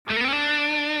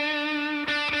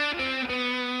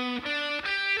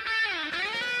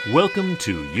Welcome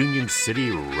to Union City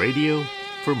Radio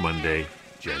for Monday,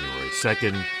 January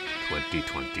 2nd,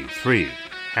 2023.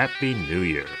 Happy New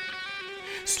Year.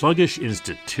 Sluggish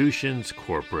institutions,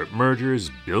 corporate mergers,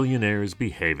 billionaires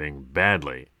behaving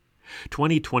badly.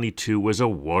 2022 was a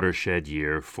watershed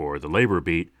year for the labor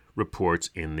beat,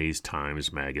 reports In These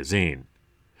Times magazine.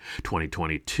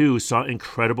 2022 saw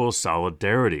incredible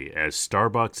solidarity as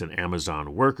Starbucks and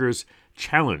Amazon workers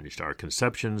challenged our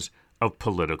conceptions of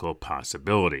political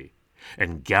possibility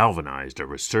and galvanized a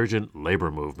resurgent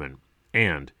labor movement.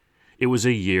 And it was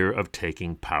a year of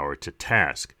taking power to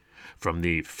task, from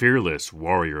the fearless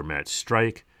Warrior Met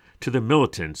strike to the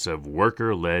militants of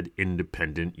worker-led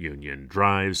independent union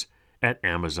drives at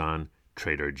Amazon,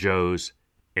 Trader Joe's,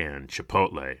 and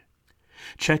Chipotle.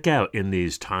 Check out In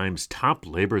These Times' top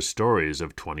labor stories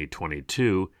of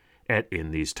 2022 at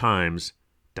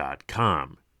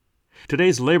inthesetimes.com.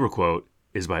 Today's labor quote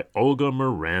is by Olga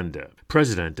Miranda,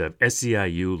 president of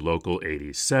SEIU Local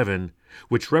 87,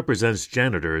 which represents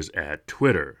janitors at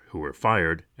Twitter who were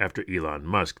fired after Elon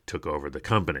Musk took over the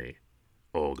company.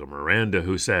 Olga Miranda,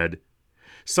 who said,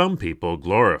 "Some people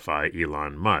glorify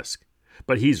Elon Musk,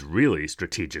 but he's really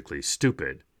strategically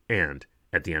stupid, and,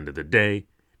 at the end of the day,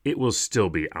 it will still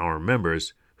be our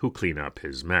members who clean up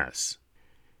his mess."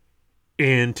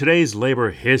 In today's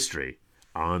labor history,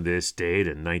 on this date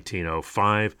in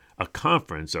 1905, a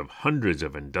conference of hundreds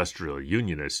of industrial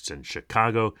unionists in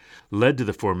Chicago led to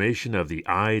the formation of the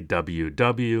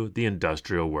IWW, the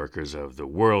Industrial Workers of the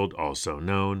World, also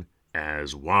known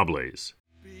as Wobblies.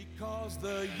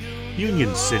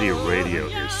 Union City Radio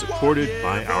is supported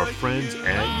by our friends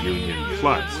at Union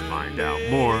Plus. Find out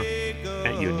more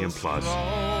at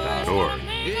unionplus.org.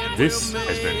 This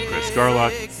has been Chris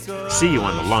Garlock. See you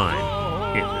on the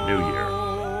line in the new year.